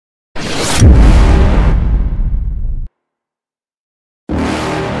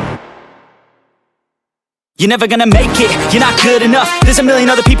You're never gonna make it, you're not good enough. There's a million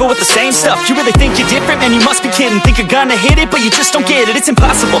other people with the same stuff. You really think you're different? Man, you must be kidding. Think you're gonna hit it, but you just don't get it. It's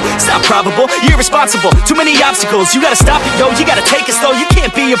impossible, it's not probable, you're irresponsible. Too many obstacles, you gotta stop it, yo. You gotta take it slow, you can't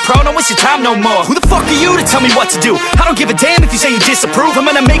be a pro. Don't waste your time no more. Who the fuck are you to tell me what to do? I don't give a damn if you say you disapprove. I'm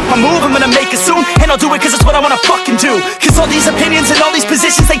gonna make my move, I'm gonna make it soon. And I'll do it cause it's what I wanna fucking do. Cause all these opinions and all these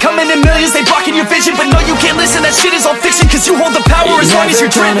positions, they come in millions, they blocking your vision. But no, you can't listen, that shit is all fiction. Cause you hold the power as long as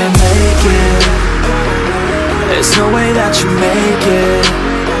you're dreaming. There's no way that you make it.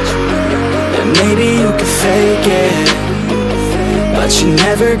 And maybe you can fake it, but you're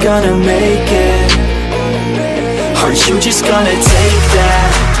never gonna make it. Aren't you just gonna take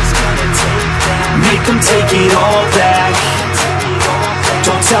that? Make them take it all back.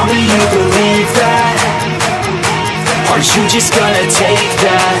 Don't tell me you believe that. Aren't you just gonna take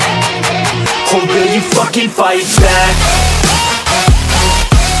that? Or will you fucking fight back?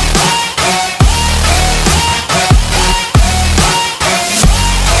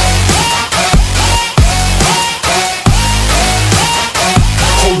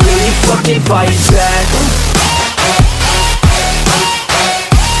 Fight back.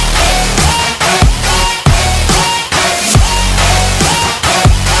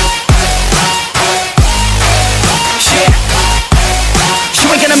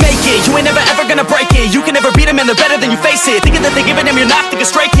 You ain't never ever gonna break it. You can never beat them and they're better than you face it. Thinking that they give a damn, you're not thinking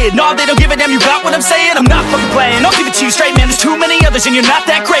straight, kid. No, they don't give a damn, you got what I'm saying? I'm not fucking playing, I'll give it to you straight, man. There's too many others and you're not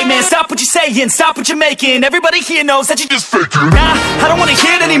that great, man. Stop what you're saying, stop what you're making. Everybody here knows that you just faking. Nah, I don't wanna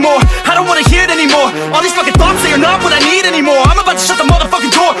hear it anymore, I don't wanna hear it anymore. All these fucking thoughts, they are not what I need anymore. I'm about to shut the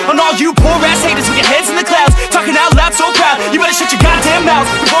motherfucking door on all you poor ass haters with your heads in the clouds, talking out loud so proud. You better shut your goddamn mouth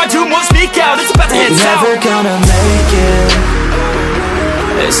before I do more speak out. It's about to head south. You're never gonna make it.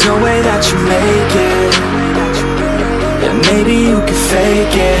 There's no way that you make it. And maybe you can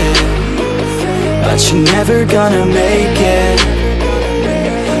fake it, but you're never gonna make it.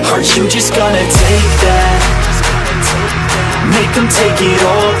 Aren't you just gonna take that? Make them take it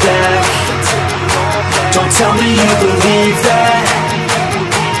all back. Don't tell me you believe that.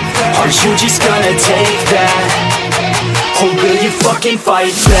 Aren't you just gonna take that? Or will you fucking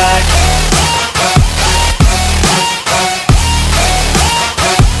fight back?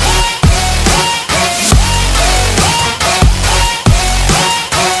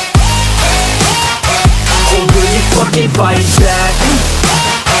 Fight back.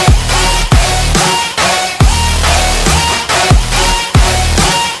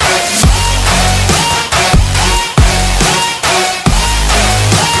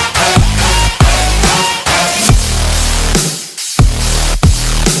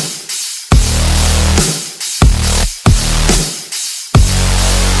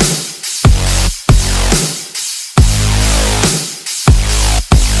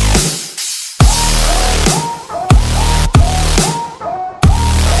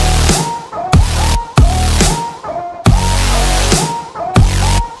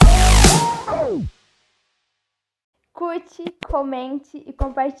 Curte, comente e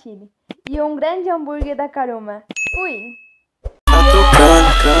compartilhe. E um grande hambúrguer da KaRuMa. Fui!